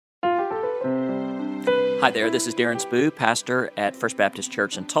Hi there, this is Darren Spoo, pastor at First Baptist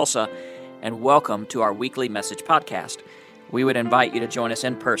Church in Tulsa, and welcome to our weekly message podcast. We would invite you to join us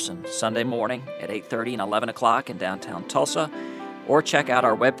in person Sunday morning at 8:30 and 11 o'clock in downtown Tulsa, or check out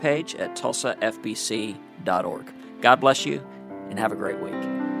our webpage at tulsafbc.org. God bless you, and have a great week.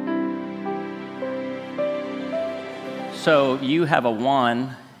 So you have a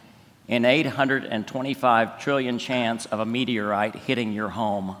 1 in 825 trillion chance of a meteorite hitting your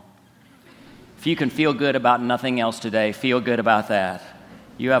home. If you can feel good about nothing else today, feel good about that.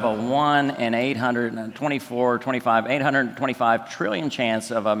 You have a 1 in 825 trillion chance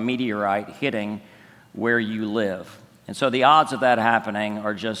of a meteorite hitting where you live. And so the odds of that happening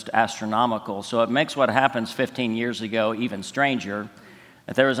are just astronomical. So it makes what happens 15 years ago even stranger.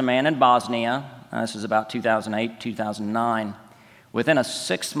 That there was a man in Bosnia, this is about 2008, 2009, within a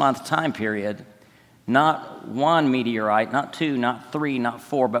 6-month time period, not one meteorite, not two, not three, not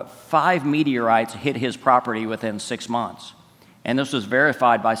four, but 5 meteorites hit his property within 6 months. And this was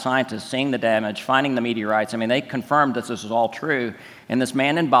verified by scientists seeing the damage, finding the meteorites. I mean, they confirmed that this was all true. And this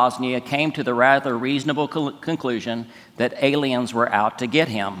man in Bosnia came to the rather reasonable conclusion that aliens were out to get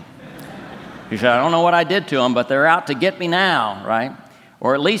him. He said, I don't know what I did to them, but they're out to get me now, right?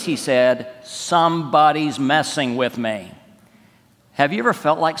 Or at least he said, somebody's messing with me. Have you ever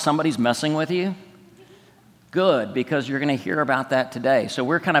felt like somebody's messing with you? Good, because you're going to hear about that today. So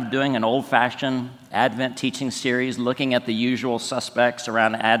we're kind of doing an old-fashioned Advent teaching series, looking at the usual suspects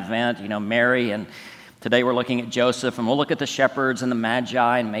around Advent, Mary, and today we're looking at Joseph, and we'll look at the shepherds and the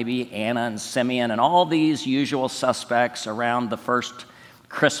Magi, and maybe Anna and Simeon, and all these usual suspects around the first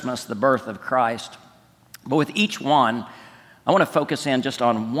Christmas, the birth of Christ. But with each one, I want to focus in just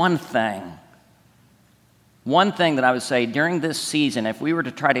on one thing. One thing that I would say during this season, if we were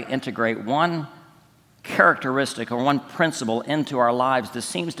to try to integrate one characteristic or one principle into our lives, this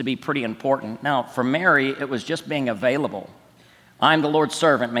seems to be pretty important. Now, for Mary, it was just being available. I'm the Lord's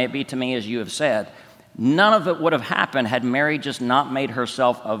servant, may it be to me as you have said. None of it would have happened had Mary just not made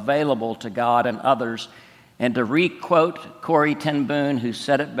herself available to God and others. And to re-quote Corrie ten Boom, who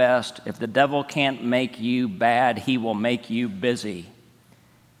said it best, if the devil can't make you bad, he will make you busy.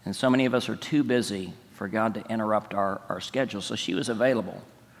 And so many of us are too busy for God to interrupt our schedule, so she was available.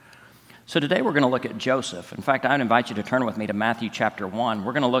 So today we're going to look at Joseph. In fact, I would invite you to turn with me to Matthew chapter 1.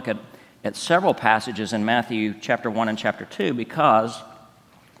 We're going to look at several passages in Matthew chapter 1 and chapter 2 because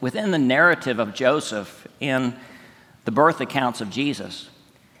within the narrative of Joseph in the birth accounts of Jesus,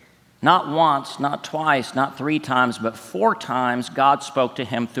 not once, not twice, not 3 times, but 4 times God spoke to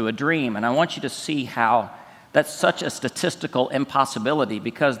him through a dream. And I want you to see how that's such a statistical impossibility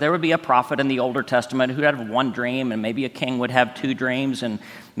because there would be a prophet in the Older Testament who had 1 dream, and maybe a king would have 2 dreams, and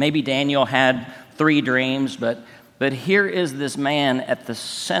maybe Daniel had 3 dreams. But here is this man at the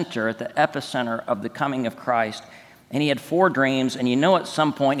center, at the epicenter of the coming of Christ, and he had 4 dreams, and at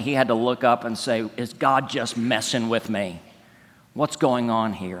some point he had to look up and say, is God just messing with me? What's going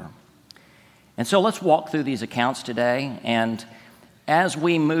on here? And so let's walk through these accounts today, and as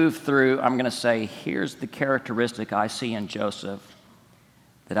we move through, I'm going to say, here's the characteristic I see in Joseph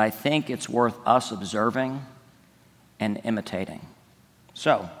that I think it's worth us observing and imitating.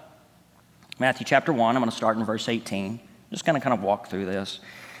 So, Matthew chapter 1, I'm going to start in verse 18. Just going to kind of walk through this.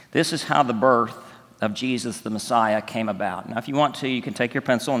 This is how the birth of Jesus the Messiah came about. Now, if you want to, you can take your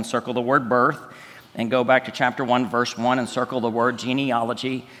pencil and circle the word birth and go back to chapter 1, verse 1 and circle the word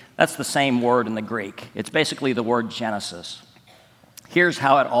genealogy. That's the same word in the Greek. It's basically the word Genesis. Here's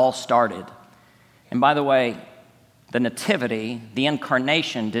how it all started. And by the way, the nativity, the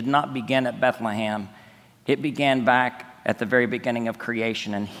incarnation, did not begin at Bethlehem. It began back at the very beginning of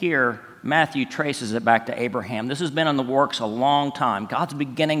creation. And here, Matthew traces it back to Abraham. This has been in the works a long time. God's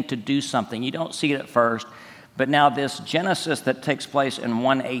beginning to do something. You don't see it at first, but now this Genesis that takes place in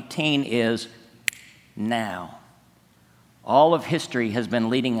 1:18 is now. All of history has been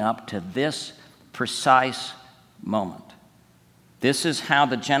leading up to this precise moment. This is how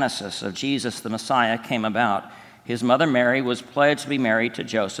the Genesis of Jesus the Messiah came about. His mother Mary was pledged to be married to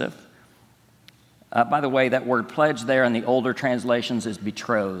Joseph. By the way, that word pledged there in the older translations is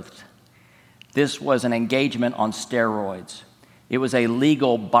betrothed. This was an engagement on steroids. It was a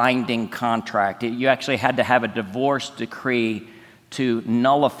legal binding contract. You actually had to have a divorce decree to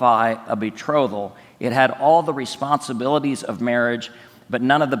nullify a betrothal. It had all the responsibilities of marriage, but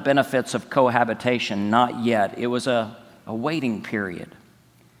none of the benefits of cohabitation, not yet. It was a waiting period.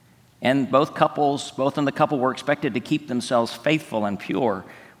 And both in the couple were expected to keep themselves faithful and pure.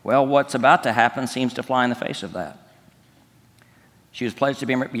 Well, what's about to happen seems to fly in the face of that. She was pledged to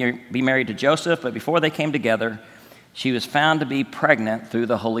be married to Joseph, but before they came together, She was found to be pregnant through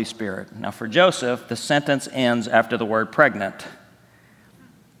the Holy Spirit. Now, for Joseph, the sentence ends after the word pregnant.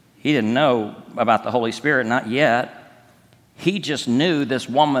 He didn't know about the Holy Spirit, not yet. He just knew this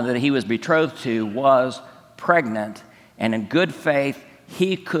woman that he was betrothed to was pregnant, and in good faith,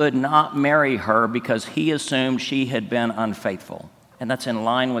 he could not marry her because he assumed she had been unfaithful. And that's in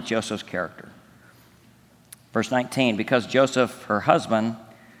line with Joseph's character. Verse 19, because Joseph, her husband,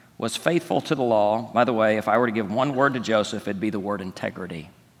 was faithful to the law. By the way, if I were to give one word to Joseph, it'd be the word integrity.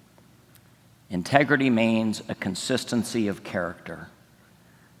 Integrity means a consistency of character.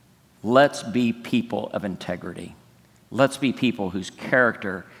 Let's be people of integrity. Let's be people whose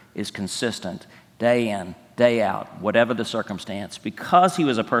character is consistent day in, day out, whatever the circumstance. Because he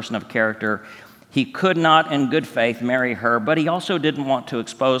was a person of character, he could not in good faith marry her, but he also didn't want to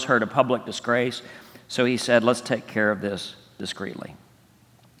expose her to public disgrace. So he said, let's take care of this discreetly.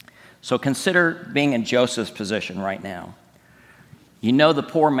 So consider being in Joseph's position right now. You know the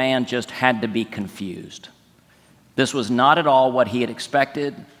poor man just had to be confused. This was not at all what he had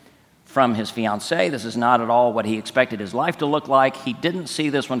expected from his fiancée. This is not at all what he expected his life to look like. He didn't see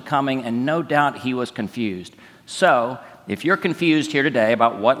this one coming, and no doubt he was confused. So if you're confused here today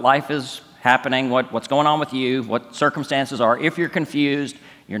about what life is happening, what's going on with you, what circumstances are, if you're confused,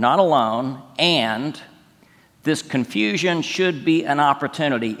 you're not alone, and this confusion should be an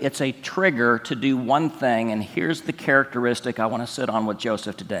opportunity. It's a trigger to do one thing, and here's the characteristic I want to sit on with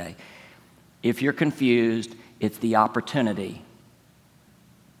Joseph today. If you're confused, it's the opportunity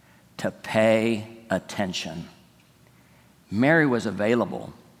to pay attention. Mary was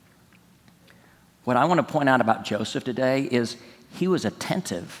available. What I want to point out about Joseph today is he was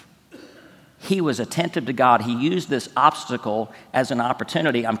attentive. He was attentive to God. He used this obstacle as an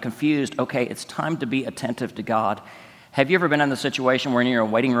opportunity. I'm confused. Okay, it's time to be attentive to God. Have you ever been in the situation where you're in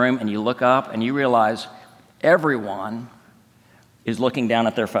a waiting room and you look up and you realize everyone is looking down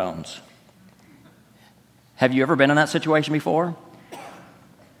at their phones? Have you ever been in that situation before?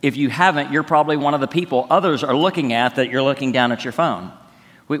 If you haven't, you're probably one of the people others are looking at that you're looking down at your phone.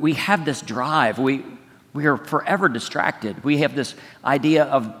 We have this drive. We are forever distracted. We have this idea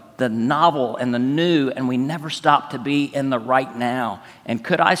of the novel and the new, and we never stop to be in the right now. And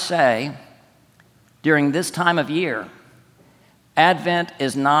could I say, during this time of year, Advent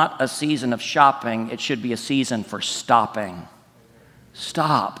is not a season of shopping. It should be a season for stopping.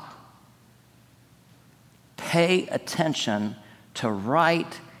 Stop. Pay attention to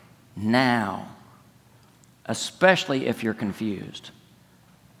right now, especially if you're confused.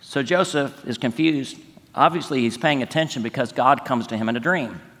 So Joseph is confused. Obviously, he's paying attention because God comes to him in a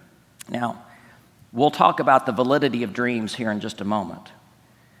dream. Now, we'll talk about the validity of dreams here in just a moment.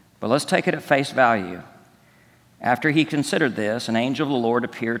 But let's take it at face value. After he considered this, an angel of the Lord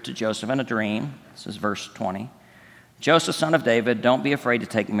appeared to Joseph in a dream. This is verse 20. Joseph, son of David, don't be afraid to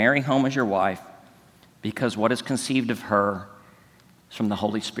take Mary home as your wife, because what is conceived of her is from the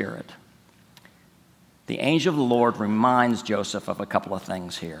Holy Spirit. The angel of the Lord reminds Joseph of a couple of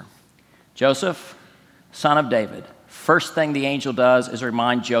things here. Joseph, son of David. First thing the angel does is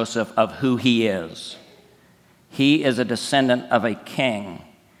remind Joseph of who he is. He is a descendant of a king.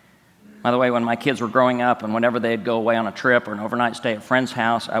 By the way, when my kids were growing up and whenever they'd go away on a trip or an overnight stay at a friend's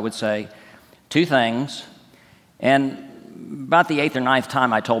house, I would say two things. And about the 8th or 9th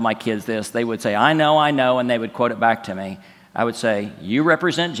time I told my kids this, they would say, I know, and they would quote it back to me. I would say, you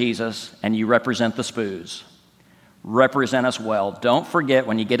represent Jesus and you represent the spoos. Represent us well. Don't forget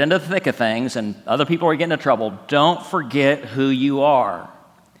when you get into the thick of things and other people are getting into trouble, don't forget who you are.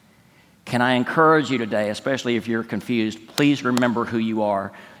 Can I encourage you today, especially if you're confused, please remember who you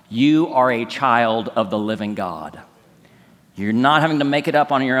are. You are a child of the living God. You're not having to make it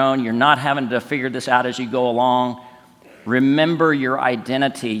up on your own. You're not having to figure this out as you go along. Remember your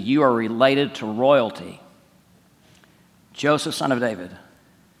identity. You are related to royalty. Joseph, son of David,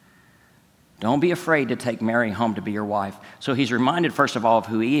 don't be afraid to take Mary home to be your wife. So he's reminded, first of all, of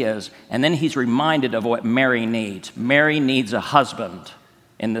who he is, and then he's reminded of what Mary needs. Mary needs a husband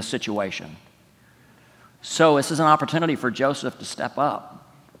in this situation. So this is an opportunity for Joseph to step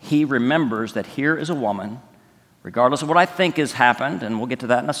up. He remembers that here is a woman, regardless of what I think has happened, and we'll get to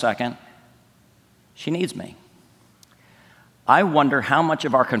that in a second, she needs me. I wonder how much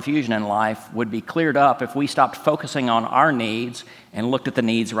of our confusion in life would be cleared up if we stopped focusing on our needs and looked at the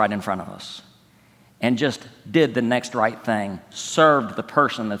needs right in front of us and just did the next right thing, served the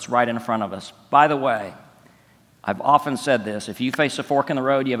person that's right in front of us. By the way, I've often said this, if you face a fork in the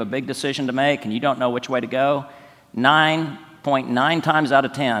road, you have a big decision to make and you don't know which way to go, 9.9 times out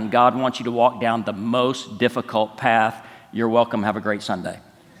of 10, God wants you to walk down the most difficult path. You're welcome. Have a great Sunday.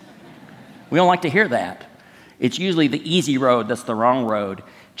 We don't like to hear that. It's usually the easy road that's the wrong road.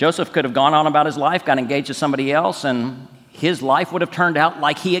 Joseph could have gone on about his life, got engaged to somebody else, and his life would have turned out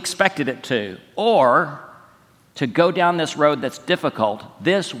like he expected it to. Or to go down this road that's difficult,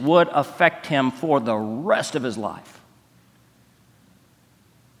 this would affect him for the rest of his life.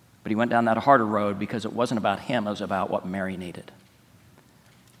 But he went down that harder road because it wasn't about him, it was about what Mary needed.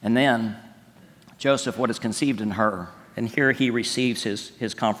 And then Joseph, what is conceived in her, and here he receives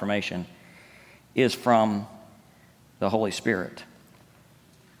his confirmation, is from the Holy Spirit.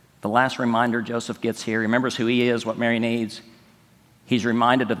 The last reminder Joseph gets here, he remembers who he is, what Mary needs. He's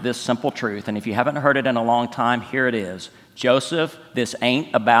reminded of this simple truth, and if you haven't heard it in a long time, here it is. Joseph, this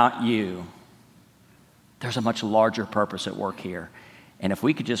ain't about you. There's a much larger purpose at work here. And if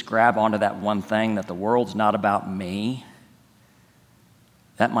we could just grab onto that one thing, that the world's not about me,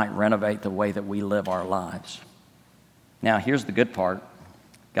 that might renovate the way that we live our lives. Now, here's the good part.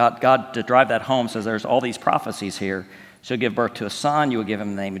 God, to drive that home, says there's all these prophecies here. She'll give birth to a son. You will give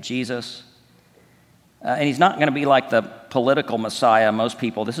him the name of Jesus. And he's not going to be like the political Messiah, most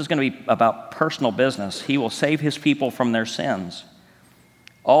people. This is going to be about personal business. He will save his people from their sins.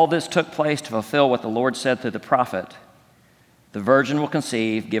 All this took place to fulfill what the Lord said through the prophet. The virgin will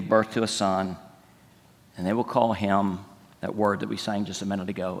conceive, give birth to a son, and they will call him, that word that we sang just a minute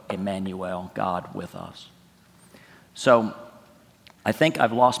ago, Emmanuel, God with us. So I think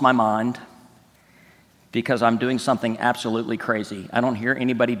I've lost my mind because I'm doing something absolutely crazy. I don't hear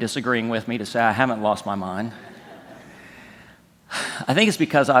anybody disagreeing with me to say I haven't lost my mind. I think it's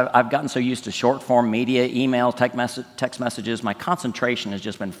because I've gotten so used to short-form media, email, text messages, my concentration has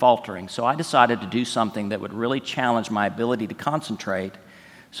just been faltering. So I decided to do something that would really challenge my ability to concentrate.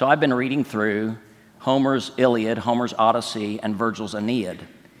 So I've been reading through Homer's Iliad, Homer's Odyssey, and Virgil's Aeneid.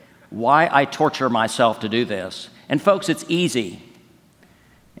 Why I torture myself to do this. And folks, it's easy.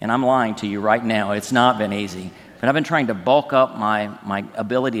 And I'm lying to you right now, it's not been easy. But I've been trying to bulk up my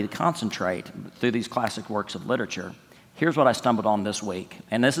ability to concentrate through these classic works of literature. Here's what I stumbled on this week.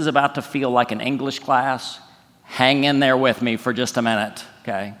 And this is about to feel like an English class. Hang in there with me for just a minute,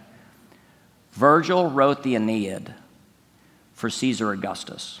 okay? Virgil wrote the Aeneid for Caesar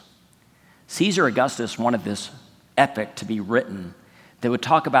Augustus. Caesar Augustus wanted this epic to be written that would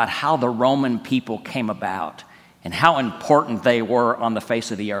talk about how the Roman people came about and how important they were on the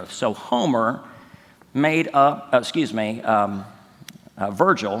face of the earth. So Homer made up,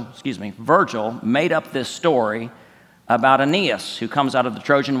 Virgil made up this story about Aeneas, who comes out of the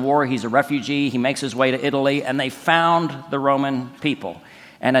Trojan War. He's a refugee. He makes his way to Italy, and they found the Roman people.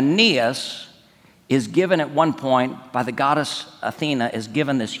 And Aeneas is given at one point, by the goddess Athena, is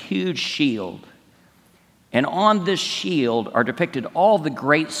given this huge shield. And on this shield are depicted all the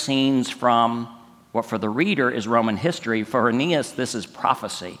great scenes from what for the reader is Roman history. For Aeneas, this is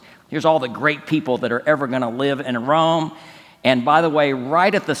prophecy. Here's all the great people that are ever going to live in Rome. And by the way,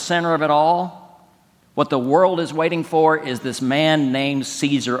 right at the center of it all, what the world is waiting for is this man named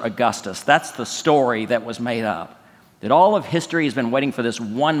Caesar Augustus. That's the story that was made up. That all of history has been waiting for this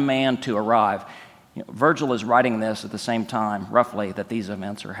one man to arrive. Virgil is writing this at the same time, roughly, that these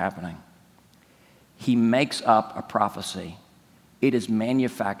events are happening. He makes up a prophecy. It is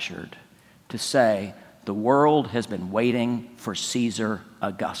manufactured to say the world has been waiting for Caesar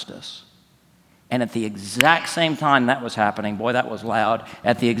Augustus. And at the exact same time that was happening, boy, that was loud.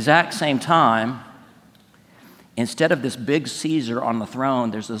 At the exact same time, instead of this big Caesar on the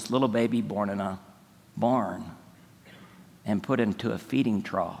throne, there's this little baby born in a barn and put into a feeding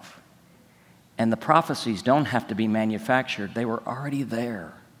trough. And the prophecies don't have to be manufactured. They were already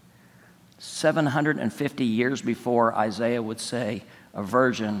there. 750 years before, Isaiah would say a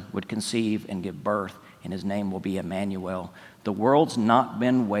virgin would conceive and give birth, and his name will be Emmanuel. The world's not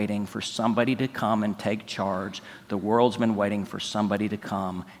been waiting for somebody to come and take charge. The world's been waiting for somebody to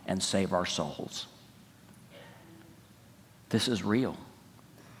come and save our souls. This is real.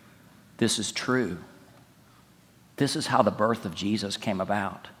 This is true. This is how the birth of Jesus came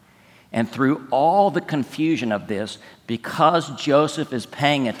about. And through all the confusion of this, because Joseph is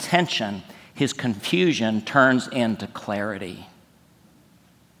paying attention, his confusion turns into clarity.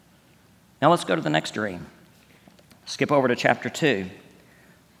 Now let's go to the next dream. Skip over to chapter 2,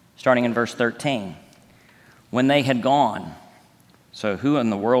 starting in verse 13. When they had gone, so who in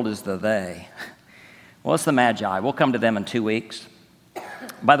the world is the they? Well, it's the Magi. We'll come to them in 2 weeks.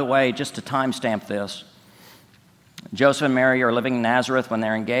 By the way, just to timestamp this, Joseph and Mary are living in Nazareth when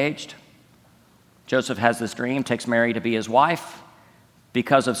they're engaged. Joseph has this dream, takes Mary to be his wife.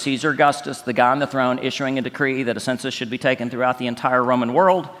 Because of Caesar Augustus, the guy on the throne, issuing a decree that a census should be taken throughout the entire Roman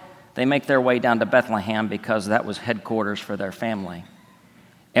world, they make their way down to Bethlehem because that was headquarters for their family.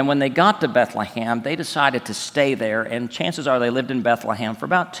 And when they got to Bethlehem, they decided to stay there, and chances are they lived in Bethlehem for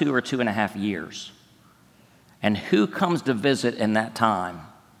about 2 or 2.5 years. And who comes to visit in that time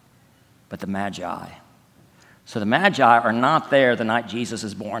but the Magi? So the Magi are not there the night Jesus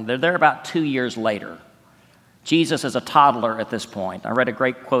is born. They're there about 2 years later. Jesus is a toddler at this point. I read a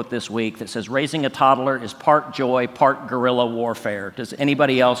great quote this week that says, raising a toddler is part joy, part guerrilla warfare. Does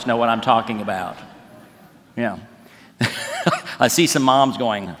anybody else know what I'm talking about? Yeah. I see some moms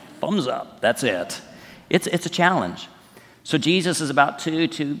going, thumbs up, that's it. It's a challenge. So Jesus is about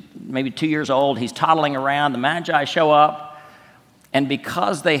maybe 2 years old. He's toddling around. The Magi show up. And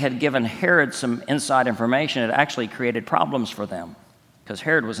because they had given Herod some inside information, it actually created problems for them, because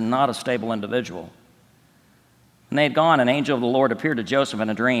Herod was not a stable individual. When they had gone, an angel of the Lord appeared to Joseph in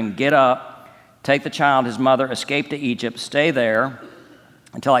a dream. Get up, take the child, his mother, escape to Egypt, stay there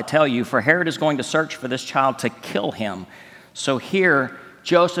until I tell you, for Herod is going to search for this child to kill him. So here,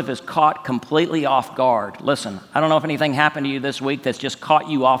 Joseph is caught completely off guard. Listen, I don't know if anything happened to you this week that's just caught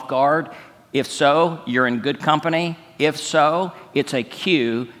you off guard. If so, you're in good company. If so, it's a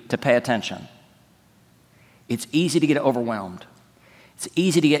cue to pay attention. It's easy to get overwhelmed. It's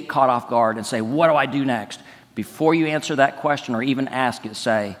easy to get caught off guard and say, what do I do next? Before you answer that question or even ask it,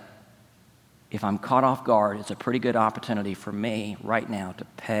 say, if I'm caught off guard, it's a pretty good opportunity for me right now to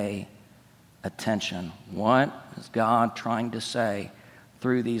pay attention. What is God trying to say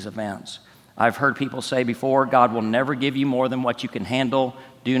through these events? I've heard people say before, God will never give you more than what you can handle.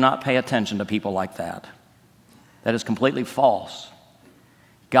 Do not pay attention to people like that. That is completely false.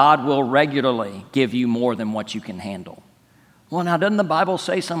 God will regularly give you more than what you can handle. Well, now, doesn't the Bible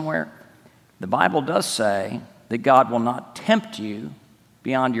say somewhere? The Bible does say that God will not tempt you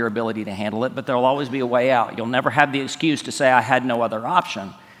beyond your ability to handle it, but there will always be a way out. You'll never have the excuse to say, I had no other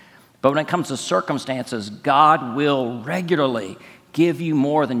option. But when it comes to circumstances, God will regularly give you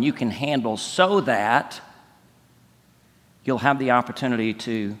more than you can handle so that you'll have the opportunity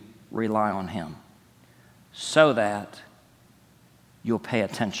to rely on Him, so that you'll pay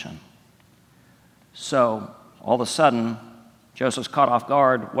attention. So all of a sudden, Joseph's caught off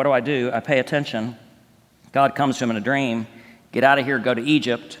guard. What do? I pay attention. God comes to him in a dream. Get out of here, go to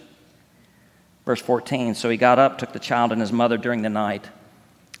Egypt. Verse 14, so he got up, took the child and his mother during the night,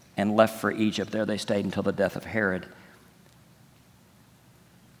 and left for Egypt. There they stayed until the death of Herod.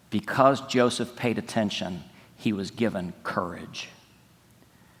 Because Joseph paid attention, he was given courage.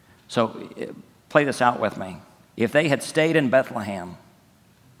 So play this out with me. If they had stayed in Bethlehem,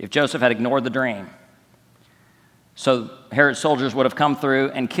 if Joseph had ignored the dream, so Herod's soldiers would have come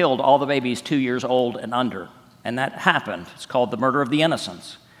through and killed all the babies 2 years old and under. And that happened. It's called the murder of the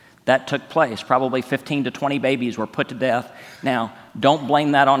innocents. That took place. Probably 15 to 20 babies were put to death. Now, don't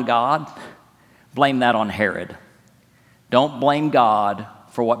blame that on God. Blame that on Herod. Don't blame God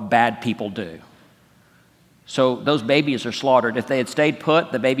for what bad people do. So those babies are slaughtered. If they had stayed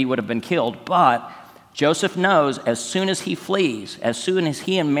put, the baby would have been killed. But Joseph knows as soon as he flees, as soon as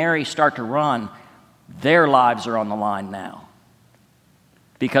he and Mary start to run, their lives are on the line now.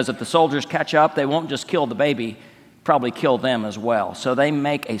 Because if the soldiers catch up, they won't just kill the baby, probably kill them as well. So they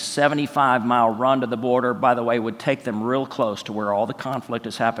make a 75-mile run to the border. By the way, would take them real close to where all the conflict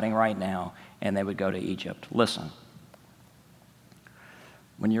is happening right now, and they would go to Egypt. Listen,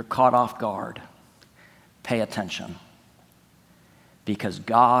 when you're caught off guard, pay attention, because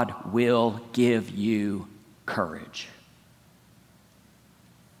God will give you courage.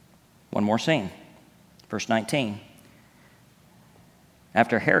 One more scene. Verse 19.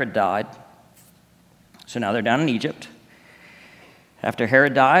 After Herod died, so now they're down in Egypt. After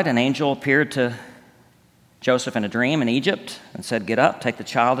Herod died, an angel appeared to Joseph in a dream in Egypt and said, get up, take the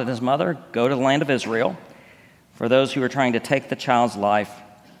child and his mother, go to the land of Israel, for those who are trying to take the child's life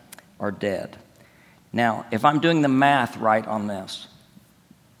are dead. Now, if I'm doing the math right on this,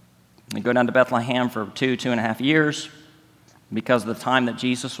 we go down to Bethlehem for 2.5 years because of the time that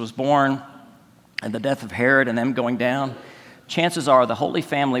Jesus was born and the death of Herod and them going down. Chances are the Holy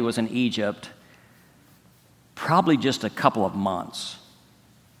Family was in Egypt probably just a couple of months.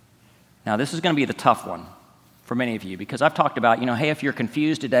 Now, this is going to be the tough one for many of you because I've talked about, hey, if you're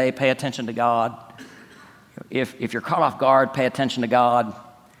confused today, pay attention to God. If you're caught off guard, pay attention to God.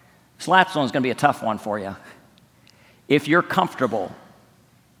 This last one is going to be a tough one for you. If you're comfortable,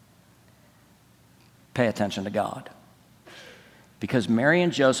 pay attention to God. Because Mary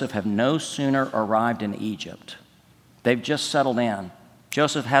and Joseph have no sooner arrived in Egypt. They've just settled in.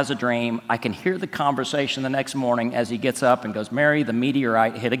 Joseph has a dream. I can hear the conversation the next morning as he gets up and goes, Mary, the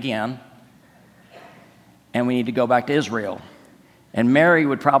meteorite hit again, and we need to go back to Israel. And Mary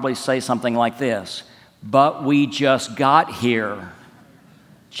would probably say something like this, but we just got here.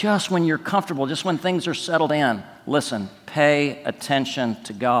 just when you're comfortable, just when things are settled in, listen, pay attention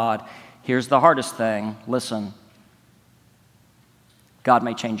to God. Here's the hardest thing. Listen, God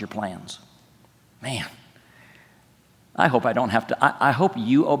may change your plans. Man, I hope I don't have to. I hope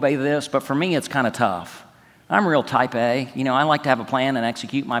you obey this, but for me, it's kind of tough. I'm real type A. I like to have a plan and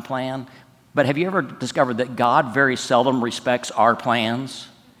execute my plan. But have you ever discovered that God very seldom respects our plans?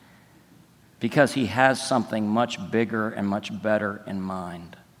 Because he has something much bigger and much better in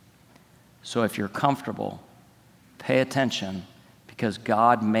mind. So if you're comfortable, pay attention, because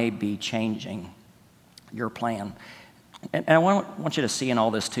God may be changing your plan. And I want you to see in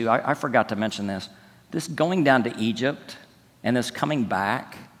all this too, I forgot to mention this. This going down to Egypt and this coming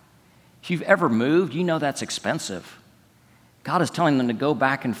back, if you've ever moved, you know that's expensive. God is telling them to go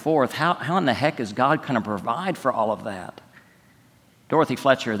back and forth. How in the heck is God going to provide for all of that? Dorothy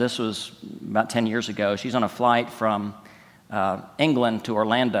Fletcher, this was about 10 years ago. She's on a flight from England to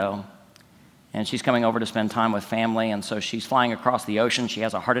Orlando, and she's coming over to spend time with family, and so she's flying across the ocean. She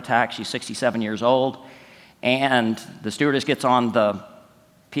has a heart attack. She's 67 years old, and the stewardess gets on the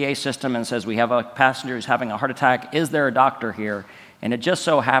PA system and says, "We have a passenger who's having a heart attack. Is there a doctor here?" And it just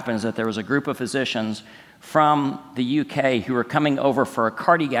so happens that there was a group of physicians from the UK who were coming over for a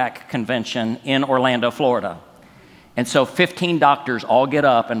cardiac convention in Orlando, Florida. And so 15 doctors all get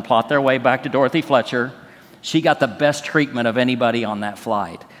up and plot their way back to Dorothy Fletcher. She got the best treatment of anybody on that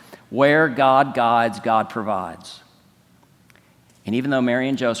flight. Where God guides, God provides. And even though Mary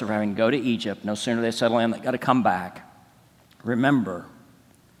and Joseph are having to go to Egypt, no sooner they settle in, they got to come back. Remember,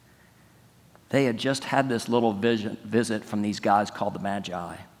 they had just had this little visit from these guys called the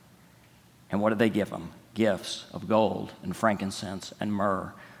Magi. And what did they give them? Gifts of gold and frankincense and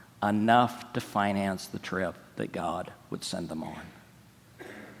myrrh, enough to finance the trip that God would send them on.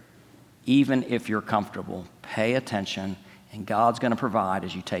 Even if you're comfortable, pay attention, and God's going to provide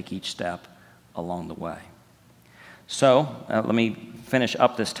as you take each step along the way. So let me finish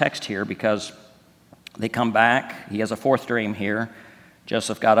up this text here, because they come back. He has a fourth dream here.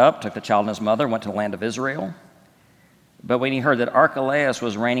 Joseph got up, took the child and his mother, went to the land of Israel. But when he heard that Archelaus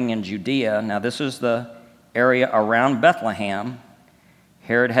was reigning in Judea, now this is the area around Bethlehem,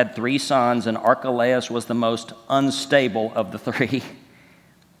 Herod had 3 sons, and Archelaus was the most unstable of the 3.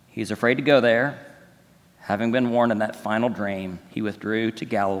 He's afraid to go there. Having been warned in that final dream, he withdrew to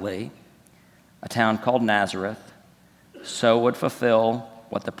Galilee, a town called Nazareth, so would fulfill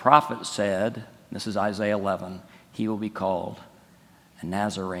what the prophet said. This is Isaiah 11. He will be called a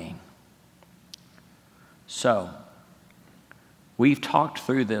Nazarene. So, we've talked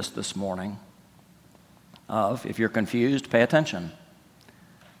through this morning of, if you're confused, pay attention.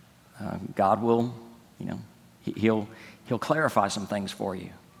 God will, he'll clarify some things for you.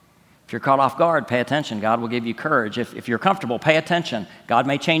 If you're caught off guard, pay attention. God will give you courage. If you're comfortable, pay attention. God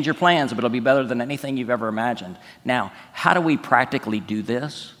may change your plans, but it'll be better than anything you've ever imagined. Now, how do we practically do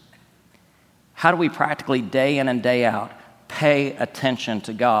this? How do we practically, day in and day out, pay attention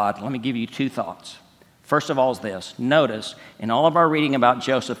to God? Let me give you 2 thoughts. First of all is this. Notice, in all of our reading about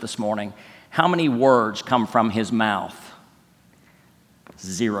Joseph this morning, how many words come from his mouth?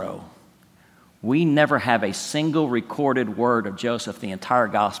 0. We never have a single recorded word of Joseph, the entire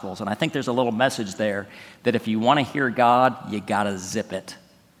Gospels. And I think there's a little message there that if you want to hear God, you got to zip it.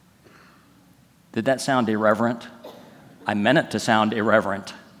 Did that sound irreverent? I meant it to sound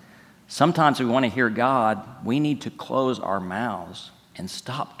irreverent. Sometimes we want to hear God, we need to close our mouths and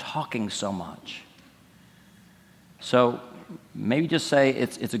stop talking so much. So maybe just say,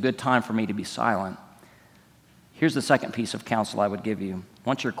 it's a good time for me to be silent. Here's the second piece of counsel I would give you.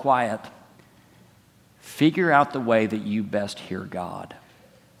 Once you're quiet, figure out the way that you best hear God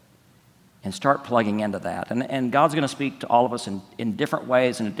and start plugging into that. And God's going to speak to all of us in different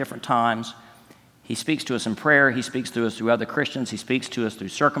ways and at different times. He speaks to us in prayer. He speaks to us through other Christians. He speaks to us through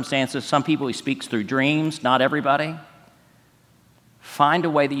circumstances. Some people he speaks through dreams, not everybody. Find a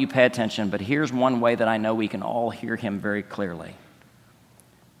way that you pay attention, but here's one way that I know we can all hear him very clearly.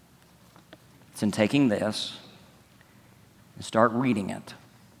 It's in taking this and start reading it.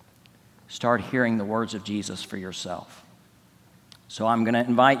 Start hearing the words of Jesus for yourself. So I'm going to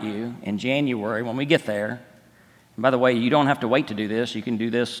invite you in January when we get there. And by the way, you don't have to wait to do this. You can do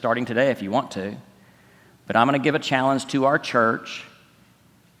this starting today if you want to. But I'm going to give a challenge to our church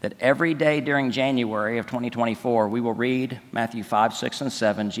that every day during January of 2024, we will read Matthew 5, 6, and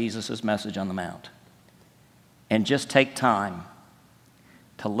 7, Jesus' message on the Mount. And just take time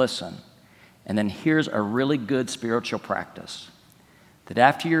to listen. And then here's a really good spiritual practice. That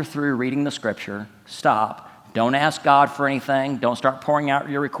after you're through reading the scripture, stop. Don't ask God for anything. Don't start pouring out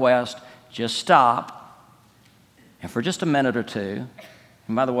your request. Just stop. And for just a minute or two,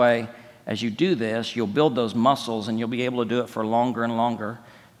 And by the way, as you do this, you'll build those muscles and you'll be able to do it for longer and longer.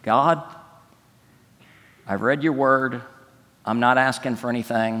 God, I've read your word. I'm not asking for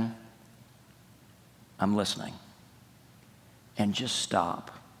anything. I'm listening. And just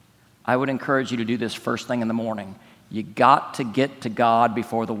stop. I would encourage you to do this first thing in the morning. You got to get to God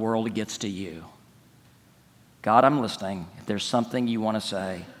before the world gets to you. God, I'm listening. If there's something you want to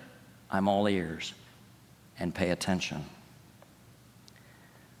say, I'm all ears. And pay attention.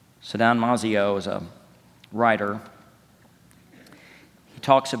 So Don Mazzeo is a writer. He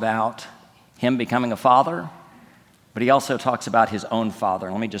talks about him becoming a father, but he also talks about his own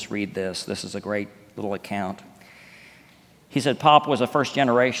father. Let me just read this. This is a great little account. He said, Pop was a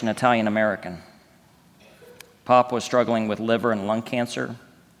first-generation Italian-American. Pop was struggling with liver and lung cancer.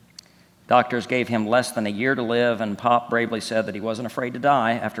 Doctors gave him less than a year to live, and Pop bravely said that he wasn't afraid to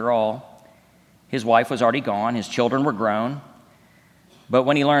die. After all, his wife was already gone. His children were grown. But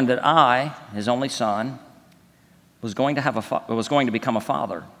when he learned that I, his only son, was going to become a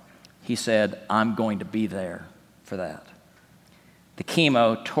father, he said, I'm going to be there for that. The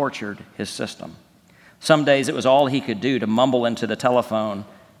chemo tortured his system. Some days it was all he could do to mumble into the telephone,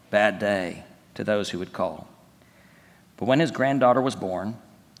 bad day, to those who would call. But when his granddaughter was born,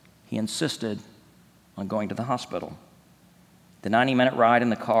 he insisted on going to the hospital. The 90-minute ride in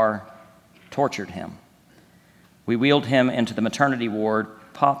the car tortured him. We wheeled him into the maternity ward.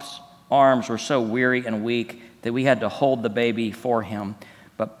 Pop's arms were so weary and weak that we had to hold the baby for him.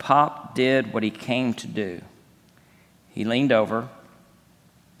 But Pop did what he came to do. He leaned over,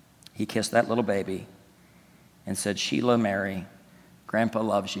 he kissed that little baby, and said, Sheila Mary, Grandpa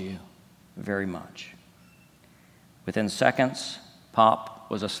loves you very much. Within seconds, Pop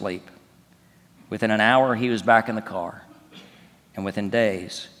was asleep. Within an hour, he was back in the car. And within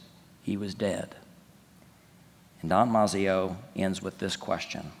days, he was dead. And Don Mazzeo ends with this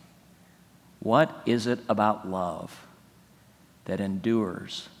question. What is it about love that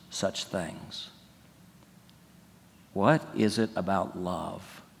endures such things? What is it about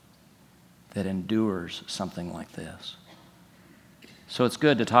love that endures something like this? So it's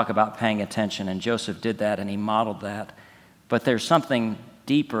good to talk about paying attention, and Joseph did that and he modeled that. But there's something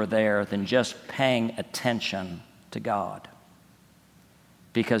deeper there than just paying attention to God.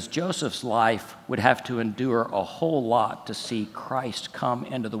 Because Joseph's life would have to endure a whole lot to see Christ come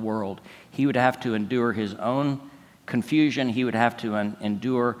into the world. He would have to endure his own confusion. He would have to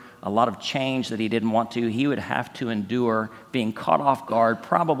endure a lot of change that he didn't want to. He would have to endure being caught off guard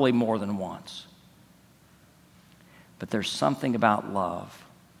probably more than once. But there's something about love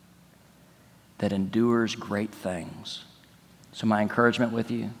that endures great things. So my encouragement with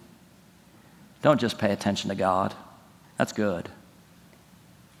you, don't just pay attention to God. That's good.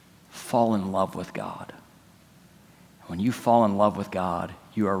 Fall in love with God. When you fall in love with God,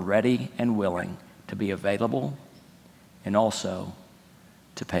 you are ready and willing to be available and also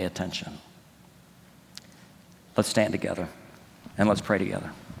to pay attention. Let's stand together and let's pray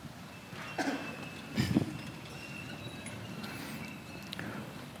together.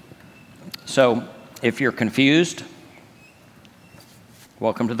 So, if you're confused,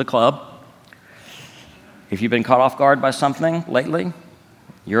 welcome to the club. If you've been caught off guard by something lately,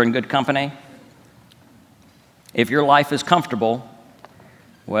 you're in good company. If your life is comfortable,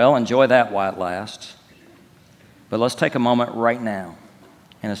 well, enjoy that while it lasts. But let's take a moment right now,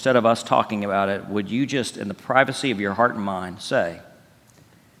 and instead of us talking about it, would you just, in the privacy of your heart and mind, say,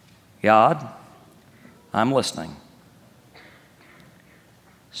 God, I'm listening.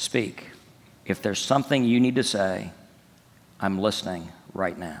 Speak. If there's something you need to say, I'm listening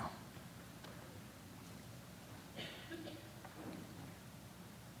right now.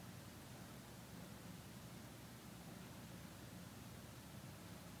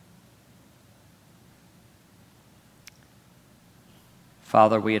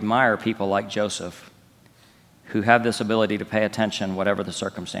 Father, we admire people like Joseph who have this ability to pay attention whatever the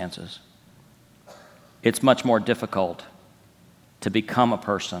circumstances. It's much more difficult to become a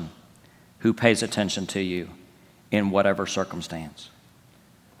person who pays attention to you in whatever circumstance.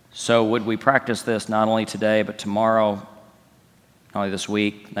 So would we practice this not only today, but tomorrow, not only this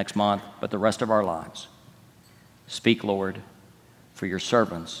week, next month, but the rest of our lives? Speak, Lord, for your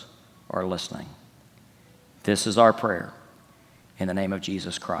servants are listening. This is our prayer in the name of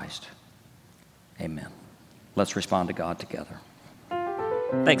Jesus Christ. Amen. Let's respond to God together.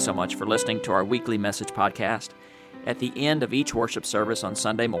 Thanks so much for listening to our weekly message podcast. At the end of each worship service on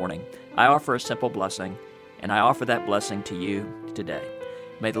Sunday morning, I offer a simple blessing, and I offer that blessing to you today.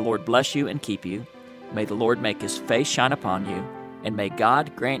 May the Lord bless you and keep you. May the Lord make his face shine upon you, and may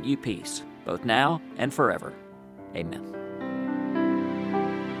God grant you peace, both now and forever. Amen.